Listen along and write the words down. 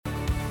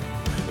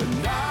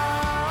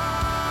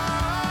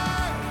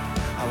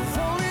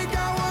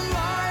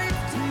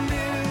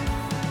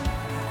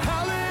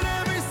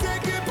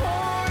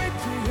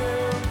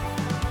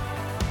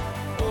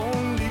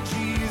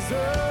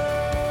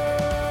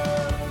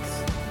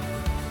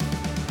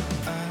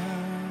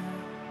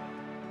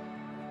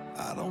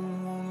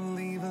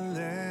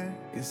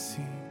You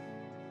see,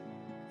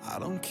 I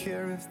don't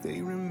care if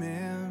they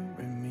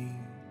remember me,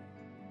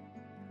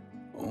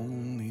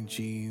 only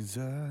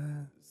Jesus.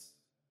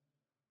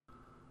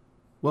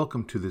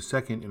 Welcome to the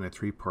second in a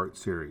three-part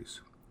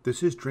series.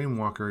 This is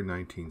Dreamwalker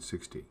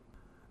 1960.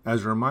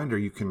 As a reminder,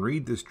 you can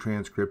read this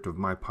transcript of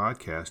my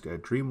podcast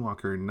at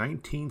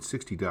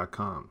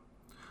dreamwalker1960.com.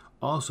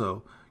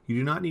 Also, you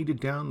do not need to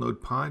download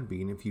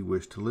Podbean if you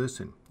wish to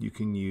listen. You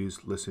can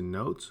use Listen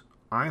Notes,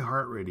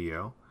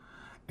 iHeartRadio,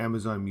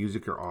 Amazon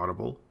Music or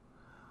Audible,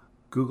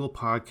 Google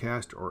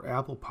Podcast or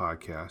Apple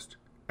Podcast,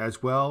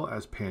 as well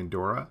as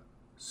Pandora,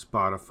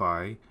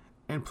 Spotify,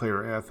 and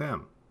Player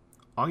FM.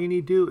 All you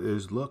need to do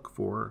is look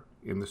for,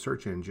 in the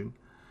search engine,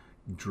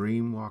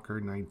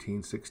 Dreamwalker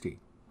 1960.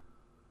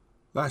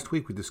 Last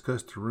week we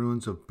discussed the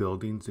ruins of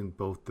buildings in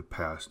both the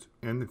past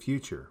and the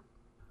future.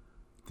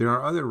 There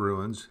are other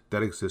ruins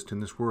that exist in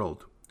this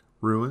world,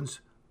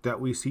 ruins that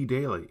we see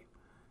daily,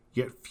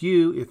 yet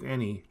few, if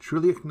any,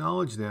 truly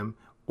acknowledge them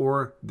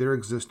or their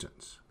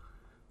existence.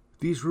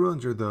 These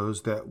ruins are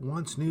those that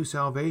once knew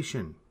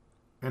salvation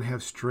and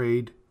have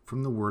strayed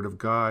from the Word of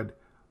God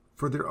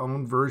for their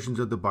own versions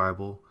of the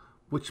Bible,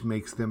 which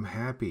makes them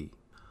happy.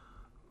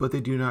 But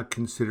they do not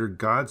consider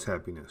God's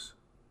happiness,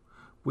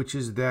 which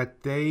is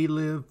that they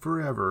live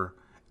forever,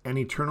 an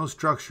eternal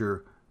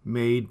structure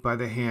made by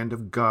the hand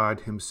of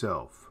God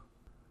Himself.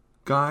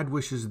 God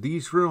wishes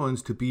these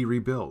ruins to be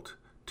rebuilt,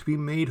 to be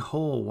made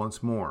whole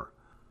once more,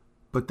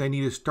 but they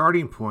need a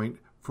starting point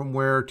from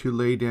where to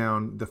lay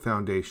down the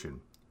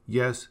foundation.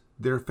 Yes,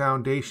 their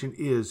foundation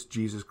is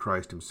Jesus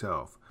Christ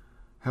Himself.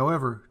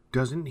 However,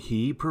 doesn't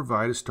He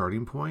provide a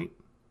starting point?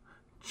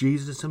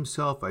 Jesus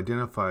Himself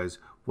identifies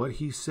what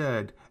He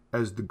said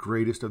as the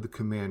greatest of the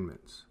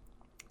commandments.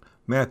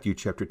 Matthew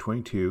chapter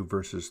 22,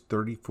 verses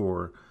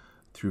 34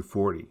 through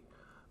 40.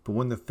 But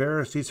when the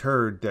Pharisees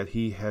heard that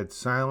He had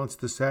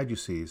silenced the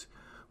Sadducees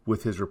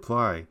with His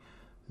reply,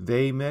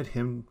 they met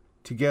Him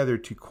together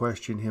to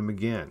question Him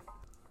again.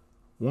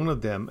 One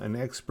of them, an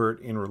expert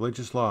in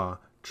religious law,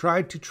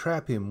 tried to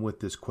trap Him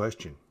with this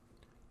question.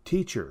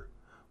 Teacher,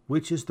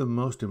 which is the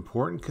most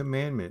important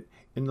commandment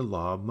in the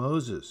law of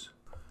Moses?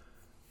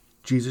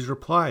 Jesus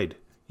replied,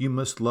 You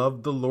must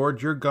love the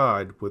Lord your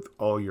God with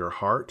all your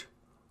heart,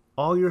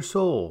 all your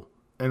soul,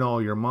 and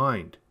all your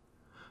mind.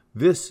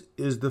 This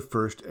is the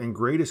first and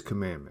greatest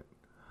commandment.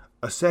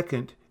 A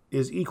second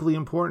is equally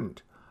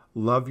important.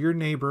 Love your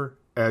neighbor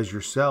as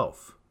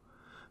yourself.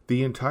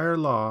 The entire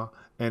law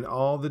and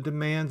all the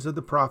demands of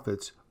the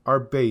prophets are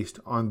based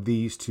on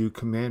these two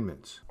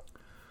commandments.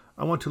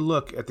 I want to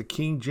look at the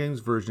King James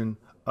Version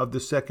of the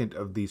second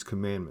of these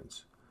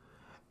commandments.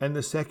 And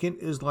the second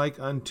is like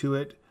unto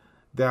it,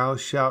 Thou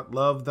shalt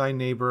love thy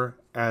neighbor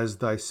as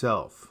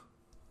thyself.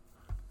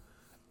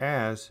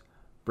 As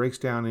breaks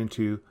down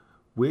into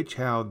which,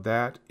 how,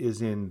 that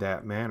is in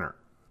that manner.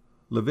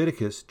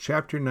 Leviticus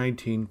chapter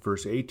 19,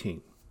 verse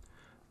 18.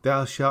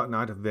 Thou shalt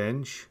not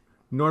avenge,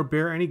 nor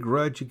bear any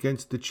grudge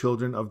against the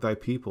children of thy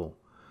people,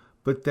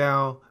 but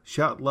thou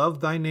shalt love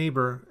thy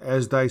neighbor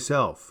as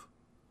thyself.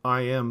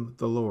 I am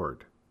the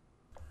Lord.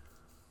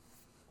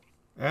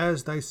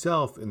 As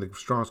thyself in the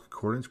Strong's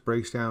Concordance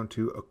breaks down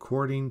to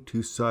according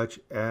to such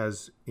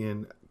as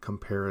in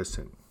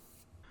comparison.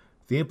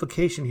 The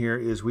implication here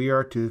is we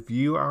are to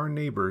view our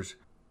neighbors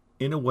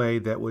in a way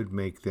that would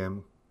make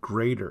them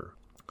greater.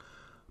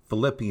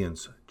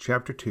 Philippians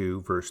chapter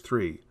 2, verse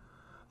 3.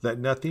 Let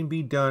nothing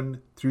be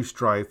done through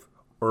strife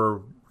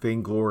or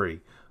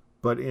vainglory,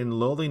 but in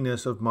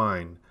lowliness of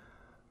mind.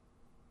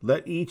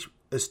 Let each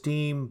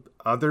esteem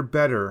other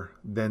better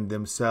than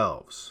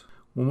themselves.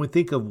 When we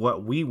think of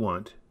what we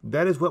want,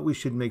 that is what we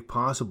should make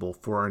possible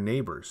for our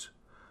neighbors.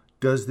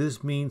 Does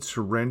this mean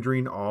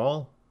surrendering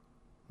all?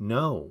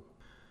 No.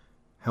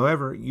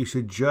 However, you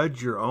should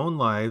judge your own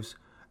lives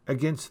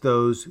against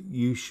those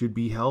you should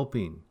be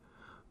helping.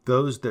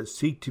 Those that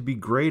seek to be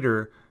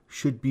greater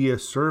should be a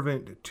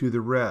servant to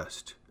the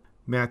rest.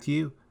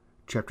 Matthew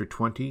chapter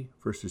 20,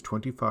 verses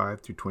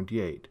 25 through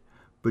 28.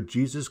 But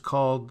Jesus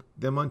called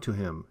them unto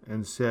Him,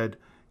 and said,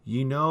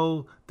 Ye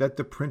know that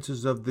the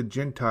princes of the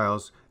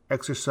Gentiles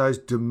exercise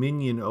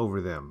dominion over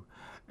them,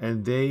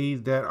 and they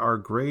that are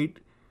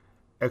great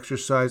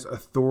exercise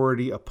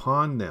authority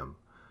upon them.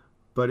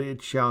 But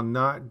it shall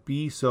not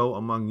be so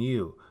among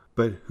you.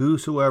 But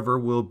whosoever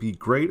will be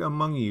great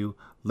among you,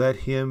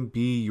 let him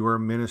be your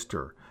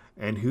minister.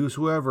 And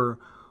whosoever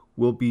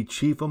will be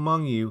chief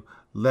among you,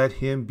 let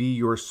him be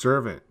your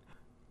servant.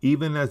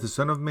 Even as the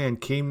Son of Man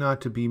came not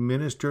to be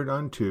ministered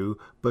unto,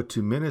 but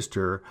to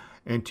minister,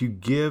 and to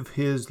give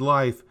His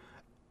life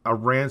a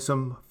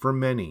ransom for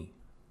many.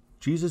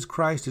 Jesus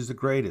Christ is the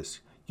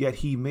greatest, yet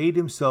He made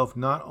Himself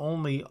not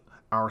only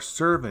our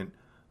servant,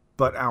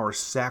 but our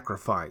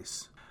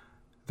sacrifice.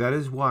 That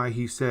is why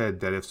He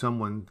said that if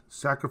someone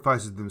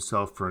sacrifices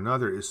themselves for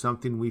another is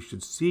something we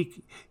should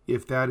seek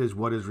if that is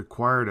what is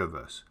required of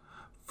us.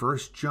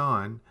 1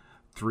 John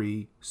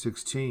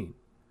 3:16.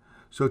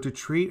 So to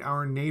treat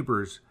our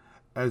neighbors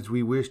as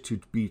we wish to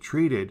be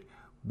treated,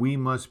 we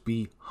must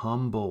be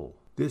humble.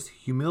 This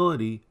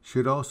humility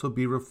should also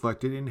be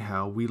reflected in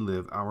how we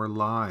live our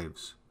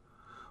lives.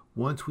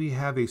 Once we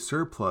have a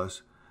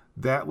surplus,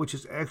 that which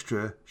is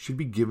extra should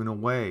be given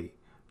away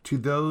to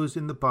those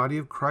in the body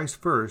of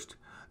Christ first,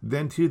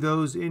 then to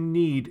those in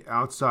need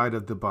outside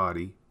of the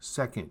body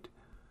second.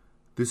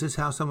 This is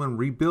how someone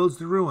rebuilds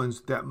the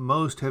ruins that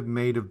most have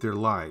made of their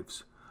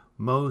lives,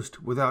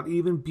 most without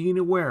even being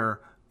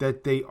aware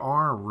that they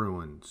are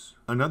ruins.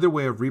 Another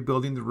way of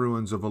rebuilding the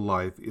ruins of a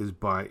life is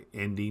by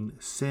ending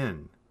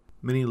sin.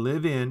 Many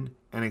live in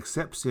and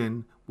accept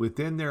sin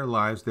within their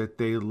lives that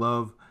they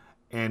love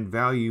and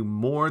value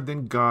more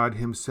than God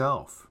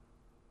Himself.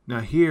 Now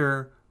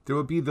here, there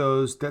will be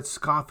those that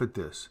scoff at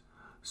this.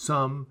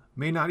 Some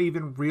may not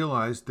even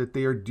realize that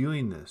they are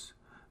doing this.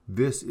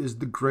 This is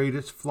the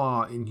greatest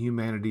flaw in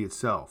humanity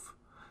itself.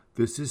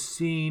 This is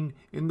seen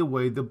in the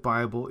way the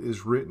Bible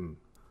is written.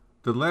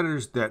 The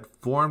letters that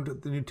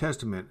formed the New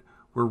Testament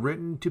were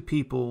written to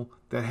people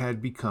that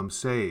had become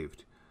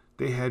saved.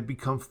 They had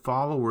become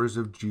followers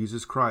of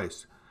Jesus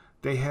Christ.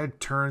 They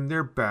had turned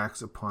their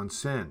backs upon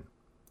sin.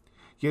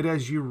 Yet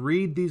as you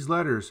read these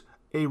letters,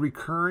 a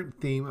recurrent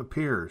theme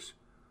appears: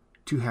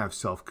 to have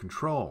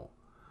self-control,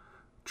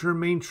 to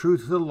remain true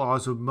to the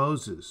laws of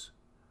Moses,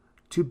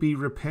 to be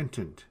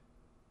repentant,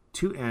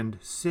 to end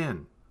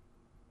sin.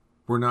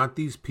 Were not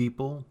these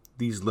people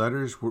these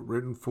letters were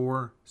written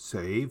for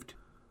saved?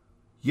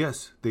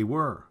 Yes, they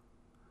were.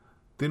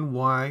 Then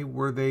why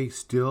were they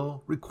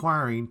still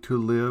requiring to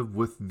live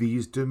with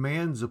these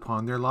demands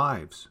upon their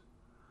lives?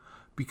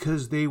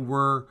 Because they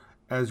were,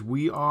 as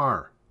we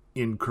are,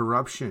 in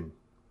corruption.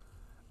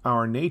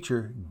 Our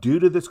nature, due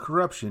to this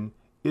corruption,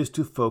 is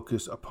to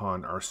focus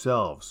upon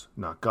ourselves,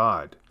 not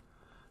God.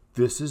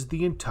 This is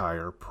the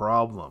entire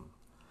problem.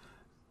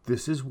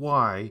 This is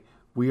why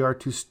we are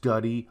to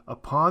study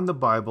upon the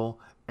Bible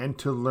and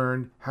to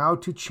learn how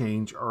to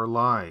change our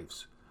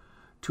lives,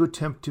 to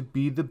attempt to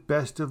be the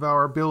best of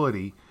our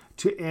ability,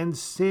 to end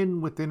sin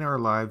within our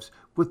lives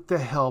with the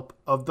help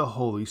of the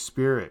Holy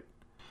Spirit,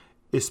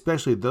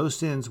 especially those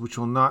sins which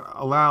will not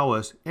allow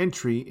us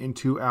entry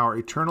into our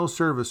eternal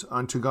service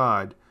unto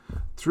God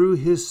through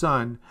His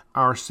Son,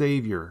 our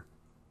Savior,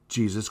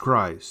 Jesus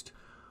Christ.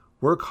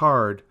 Work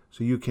hard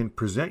so you can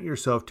present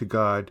yourself to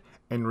God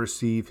and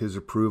receive His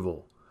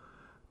approval.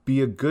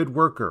 Be a good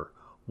worker,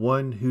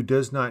 one who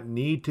does not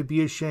need to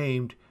be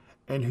ashamed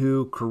and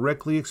who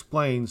correctly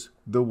explains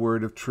the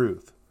word of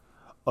truth.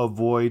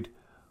 Avoid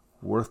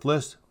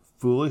worthless,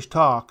 foolish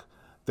talk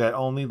that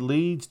only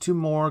leads to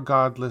more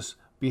godless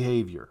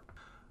behavior.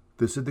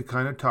 This is the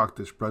kind of talk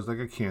that spreads like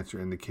a cancer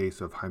in the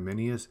case of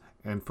Hymenaeus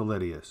and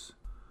Philetus.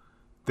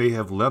 They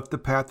have left the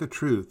path of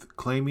truth,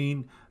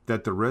 claiming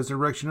that the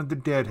resurrection of the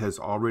dead has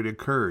already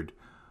occurred.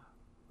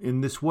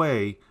 In this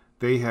way,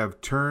 they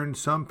have turned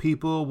some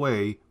people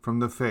away from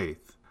the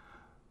faith.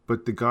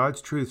 But the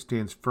God's truth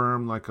stands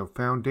firm like a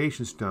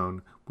foundation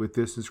stone with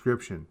this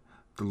inscription: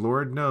 the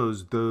Lord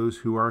knows those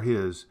who are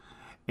His,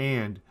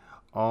 and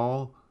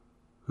all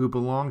who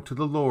belong to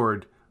the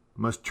Lord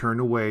must turn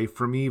away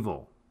from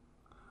evil.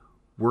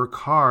 Work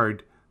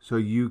hard so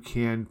you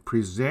can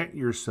present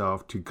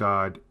yourself to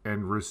God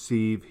and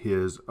receive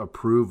His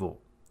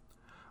approval.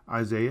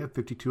 Isaiah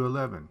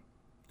 52:11.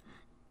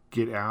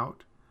 Get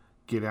out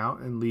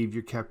and leave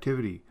your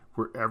captivity,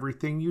 where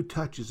everything you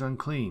touch is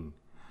unclean.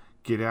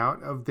 Get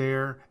out of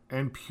there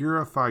and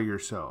purify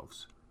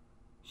yourselves,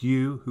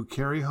 you who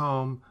carry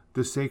home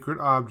the sacred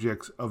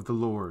objects of the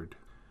Lord.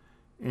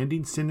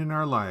 Ending sin in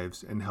our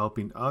lives and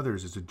helping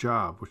others is a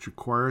job which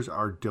requires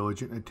our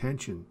diligent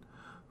attention.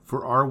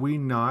 For are we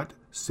not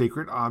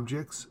sacred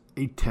objects,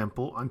 a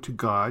temple unto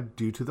God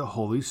due to the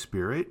Holy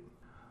Spirit?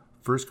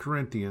 1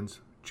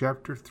 Corinthians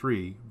chapter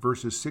 3,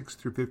 verses 6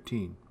 through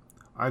 15.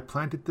 I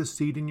planted the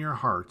seed in your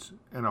hearts,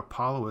 and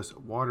Apollos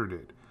watered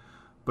it,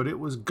 but it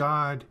was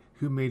God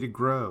who made it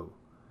grow.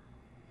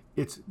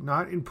 It's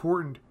not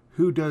important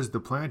who does the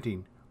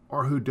planting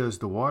or who does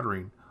the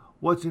watering.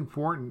 What's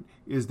important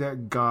is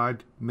that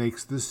God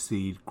makes the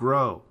seed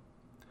grow.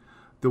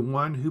 The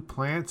one who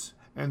plants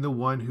and the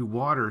one who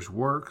waters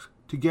work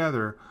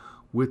together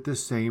with the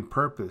same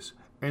purpose,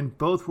 and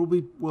both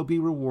will be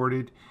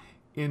rewarded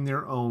in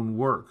their own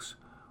works.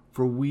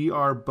 For we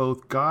are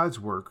both God's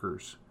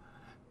workers,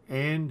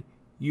 and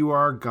you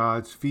are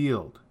God's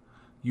field.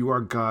 You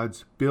are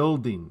God's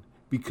building.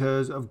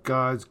 Because of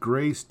God's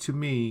grace to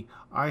me,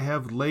 I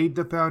have laid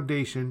the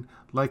foundation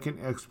like an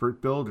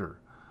expert builder,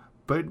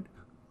 but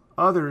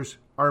others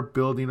are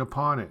building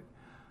upon it.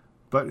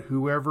 But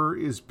whoever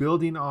is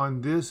building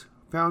on this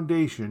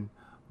foundation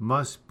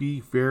must be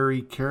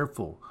very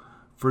careful,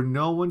 for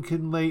no one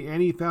can lay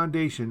any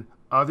foundation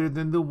other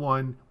than the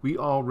one we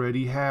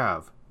already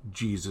have,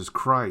 Jesus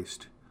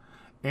Christ.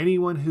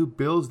 Anyone who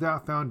builds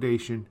that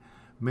foundation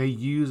may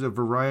use a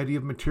variety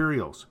of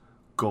materials: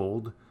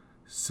 gold,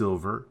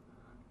 silver,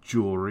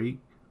 jewelry,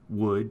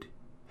 wood,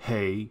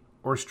 hay,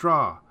 or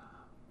straw.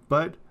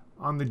 But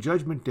on the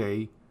judgment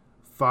day,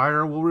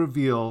 fire will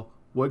reveal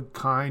what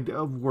kind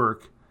of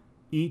work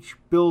each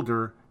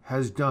builder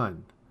has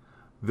done.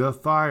 The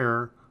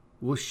fire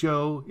will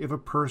show if a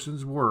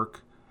person's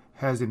work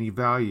has any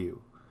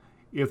value.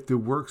 If the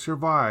work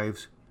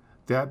survives,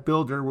 that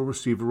builder will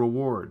receive a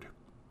reward.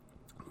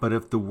 But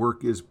if the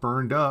work is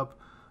burned up,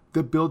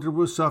 the builder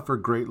will suffer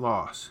great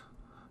loss.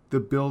 The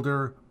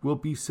builder will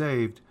be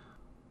saved,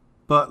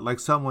 but like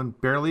someone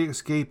barely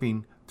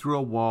escaping through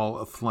a wall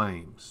of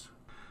flames.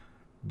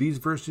 These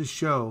verses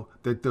show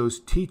that those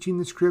teaching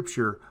the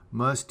Scripture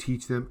must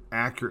teach them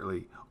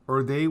accurately,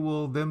 or they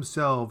will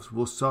themselves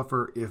will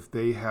suffer if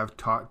they have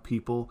taught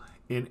people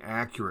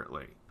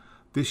inaccurately.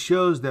 This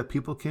shows that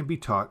people can be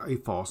taught a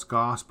false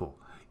gospel,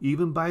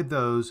 even by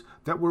those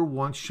that were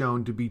once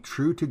shown to be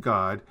true to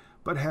God,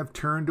 but have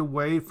turned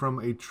away from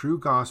a true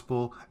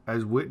gospel,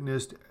 as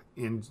witnessed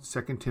in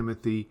 2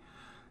 Timothy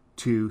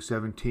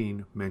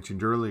 2:17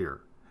 mentioned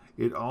earlier.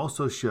 It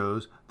also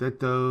shows that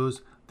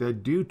those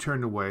that do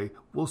turn away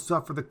will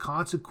suffer the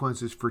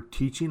consequences for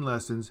teaching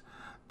lessons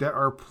that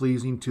are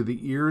pleasing to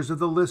the ears of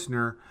the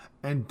listener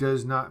and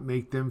does not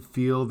make them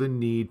feel the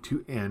need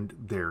to end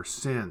their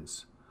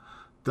sins.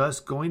 Thus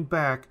going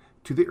back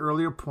to the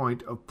earlier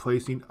point of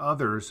placing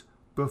others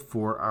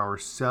before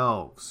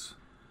ourselves.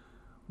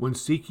 When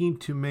seeking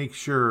to make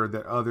sure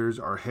that others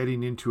are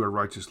heading into a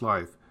righteous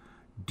life,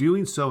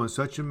 doing so in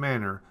such a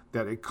manner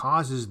that it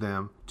causes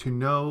them to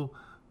know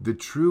the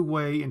true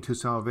way into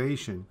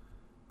salvation,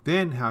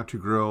 then how to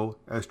grow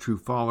as true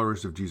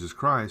followers of Jesus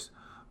Christ,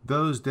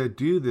 those that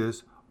do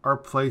this are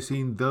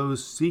placing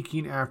those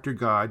seeking after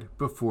God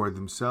before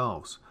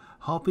themselves,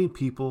 helping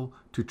people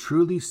to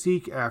truly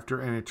seek after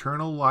an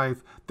eternal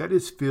life that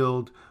is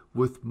filled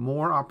with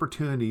more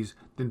opportunities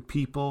than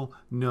people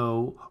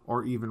know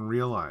or even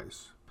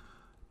realize.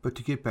 But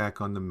to get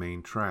back on the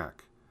main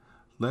track,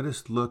 let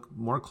us look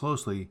more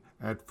closely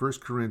at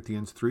 1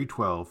 Corinthians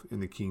 3:12 in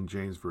the King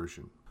James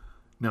Version.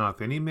 Now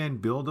if any man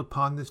build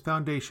upon this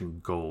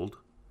foundation gold,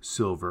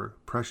 silver,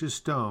 precious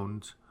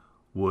stones,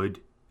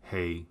 wood,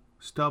 hay,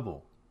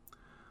 stubble.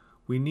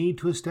 We need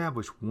to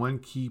establish one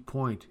key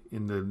point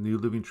in the New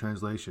Living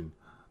Translation.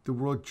 The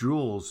word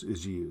jewels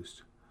is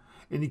used.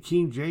 In the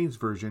King James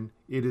Version,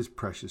 it is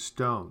precious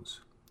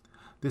stones.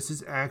 This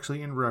is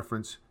actually in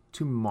reference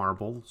to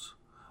marbles,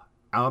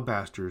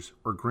 alabasters,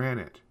 or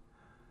granite.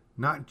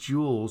 Not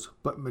jewels,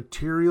 but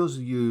materials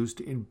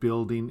used in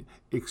building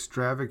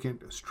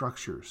extravagant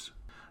structures.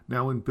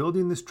 Now, in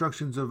building the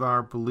structures of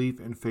our belief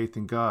and faith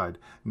in God,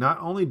 not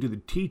only do the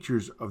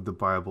teachers of the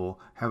Bible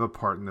have a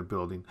part in the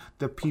building,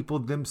 the people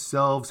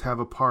themselves have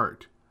a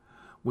part.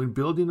 When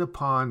building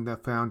upon the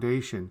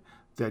foundation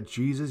that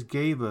Jesus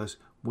gave us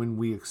when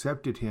we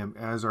accepted Him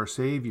as our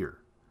Savior,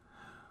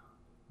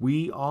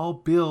 we all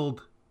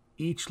build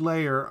each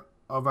layer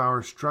of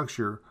our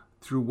structure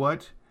through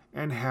what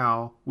and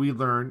how we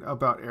learn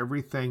about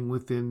everything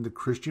within the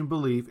Christian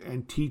belief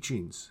and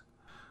teachings.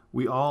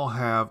 We all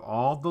have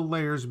all the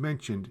layers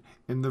mentioned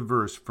in the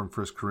verse from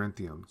 1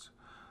 Corinthians.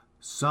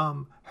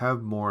 Some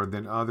have more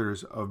than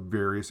others of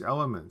various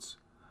elements.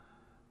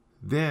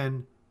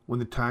 Then, when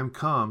the time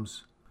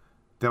comes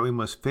that we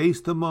must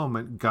face the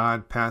moment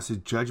God passes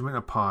judgment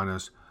upon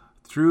us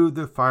through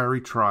the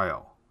fiery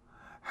trial,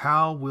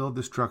 how will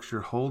the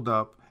structure hold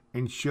up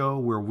and show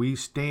where we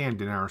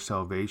stand in our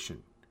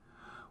salvation?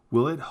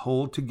 Will it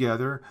hold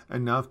together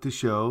enough to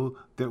show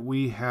that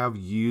we have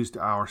used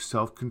our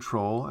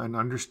self-control and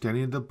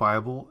understanding of the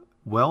Bible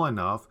well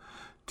enough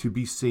to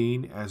be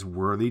seen as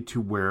worthy to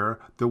wear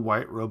the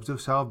white robes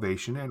of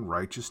salvation and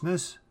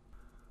righteousness?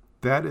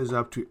 That is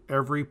up to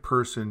every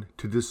person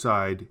to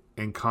decide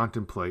and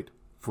contemplate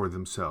for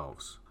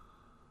themselves.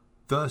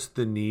 Thus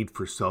the need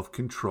for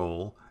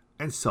self-control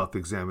and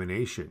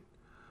self-examination.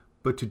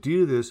 But to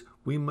do this,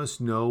 we must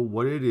know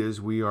what it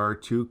is we are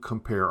to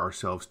compare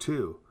ourselves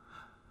to.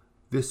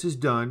 This is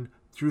done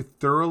through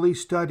thoroughly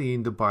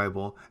studying the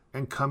Bible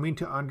and coming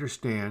to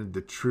understand the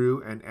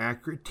true and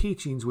accurate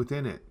teachings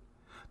within it.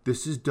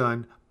 This is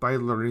done by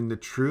learning the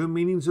true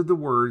meanings of the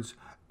words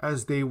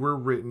as they were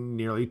written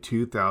nearly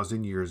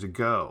 2,000 years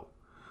ago,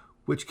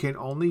 which can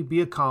only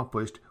be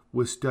accomplished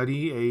with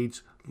study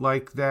aids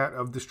like that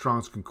of the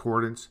Strong's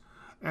Concordance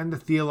and the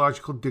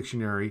Theological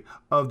Dictionary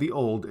of the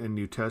Old and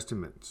New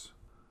Testaments.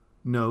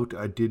 Note,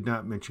 I did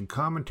not mention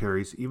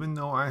commentaries, even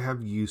though I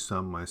have used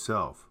some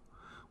myself.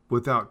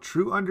 Without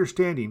true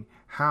understanding,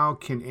 how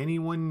can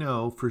anyone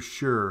know for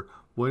sure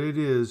what it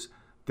is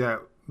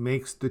that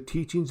makes the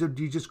teachings of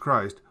Jesus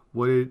Christ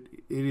what it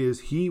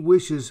is He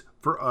wishes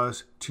for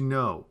us to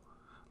know,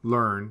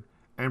 learn,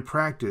 and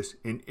practice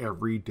in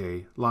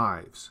everyday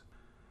lives?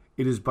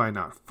 It is by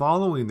not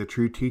following the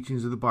true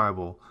teachings of the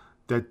Bible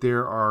that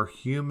there are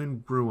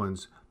human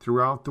ruins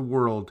throughout the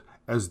world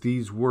as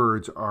these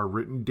words are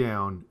written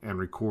down and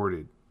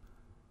recorded.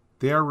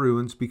 They are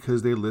ruins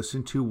because they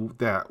listen to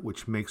that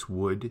which makes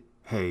wood,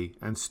 hay,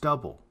 and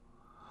stubble,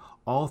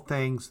 all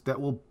things that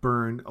will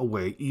burn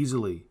away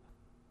easily,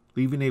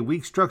 leaving a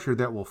weak structure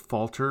that will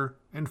falter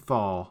and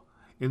fall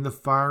in the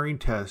firing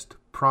test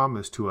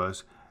promised to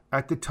us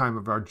at the time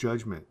of our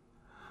judgment.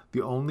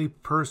 The only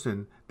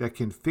person that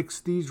can fix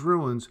these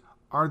ruins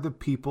are the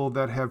people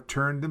that have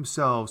turned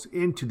themselves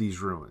into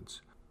these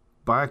ruins.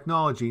 by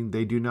acknowledging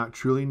they do not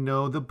truly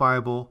know the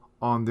Bible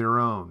on their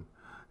own,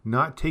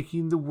 not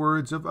taking the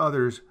words of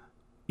others,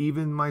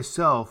 even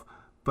myself,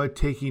 but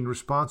taking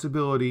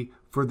responsibility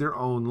for their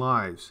own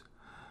lives.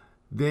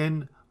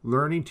 Then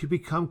learning to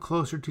become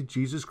closer to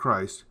Jesus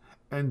Christ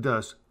and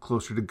thus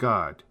closer to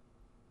God.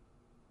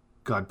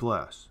 God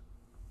bless.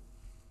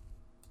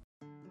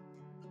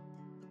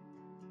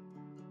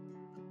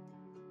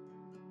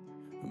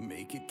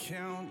 Make it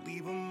count,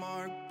 leave a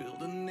mark,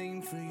 build a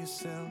name for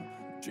yourself.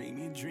 Dream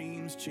your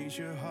dreams, chase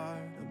your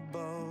heart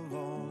above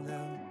all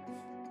else.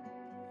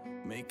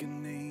 Make a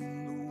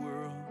name the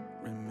world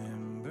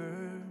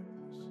remembers.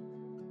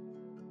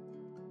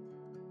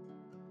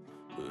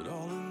 But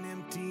all an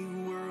empty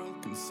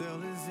world can sell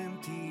his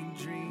empty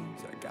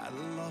dreams. I got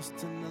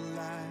lost in the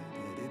light,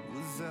 and it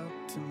was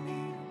up to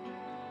me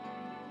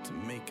to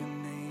make a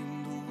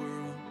name the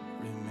world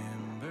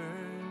remembers.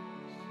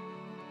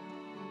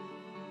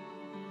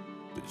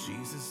 But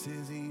Jesus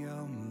is the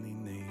only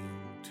name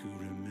to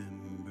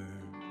remember.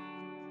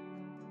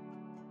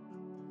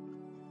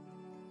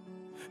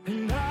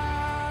 And I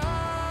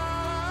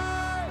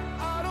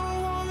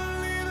don't wanna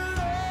leave a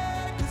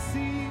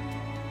legacy.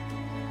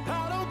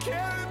 I don't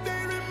care if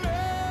they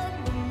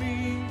remember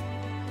me.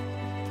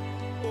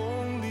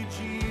 Only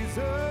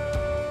Jesus.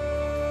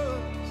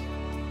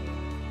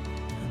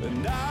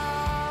 And I've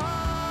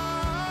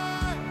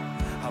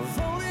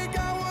only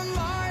got one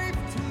life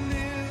to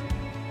live.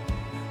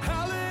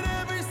 I'll let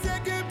every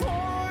second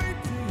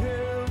point to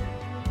Him.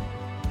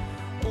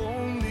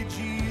 Only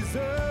Jesus.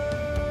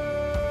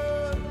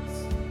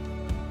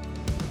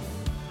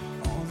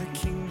 All the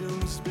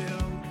kingdoms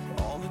built,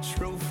 all the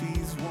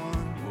trophies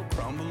won, will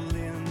crumble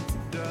into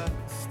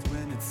dust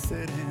when it's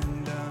said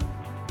and done.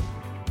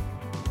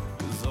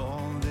 'Cause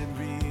all that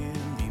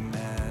really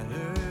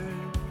mattered,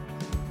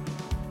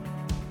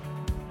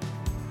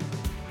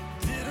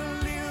 did I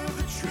live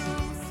the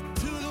truth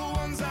to the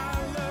ones I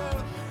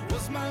love?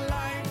 Was my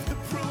life the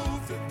proof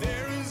that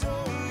there is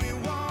only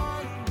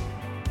one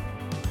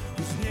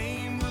whose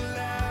name will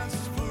last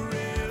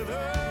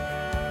forever?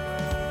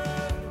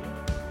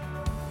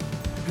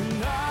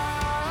 And I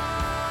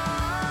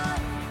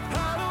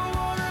don't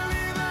wanna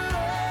leave a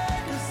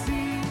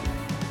legacy.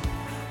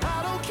 I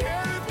don't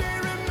care if they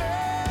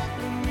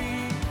remember me.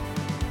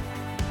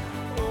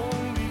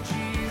 Only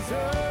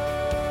Jesus.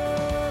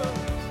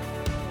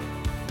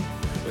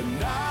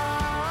 And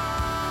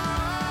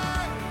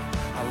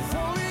I've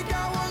only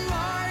got one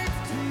life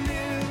to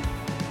live.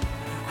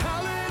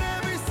 I'll let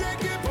every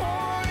second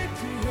point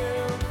to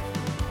Him.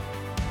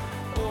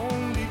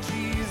 Only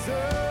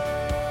Jesus.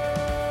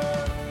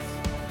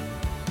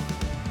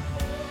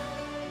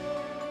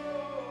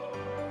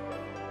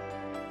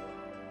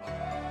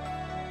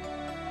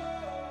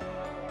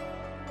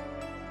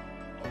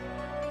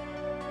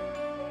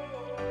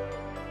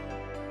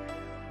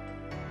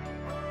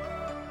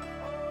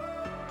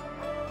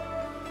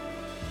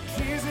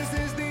 Jesus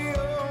is the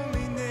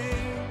only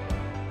name.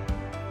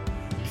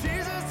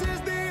 Jesus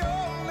is the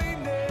only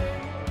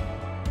name.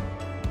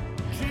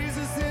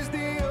 Jesus is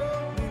the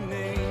only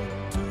name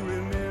to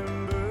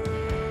remember.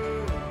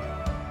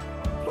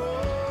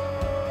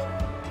 Oh,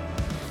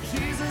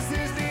 Jesus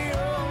is the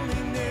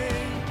only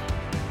name.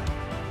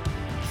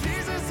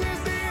 Jesus is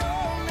the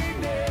only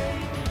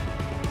name.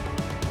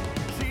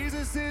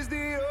 Jesus is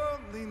the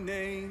only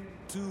name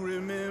to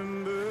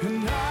remember.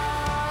 And I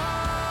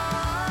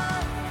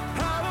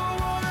don't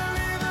wanna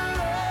leave a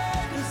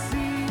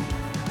legacy.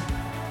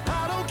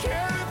 I don't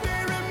care if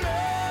they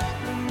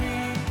remember me.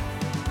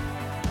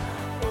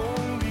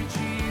 Only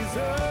Jesus.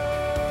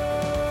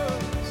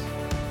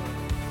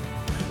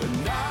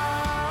 And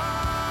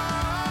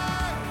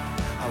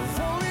I've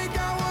only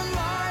got one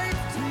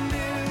life to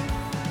live.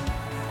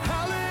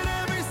 I'll let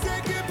every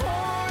second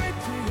point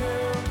to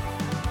Him.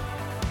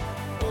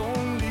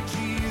 Only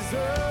Jesus.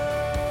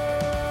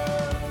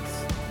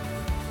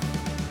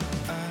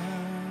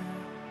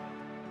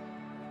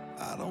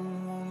 I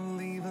don't wanna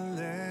leave a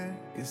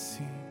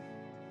legacy.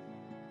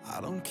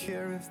 I don't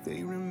care if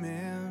they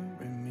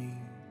remember me.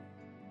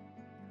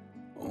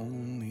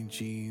 Only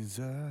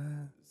Jesus.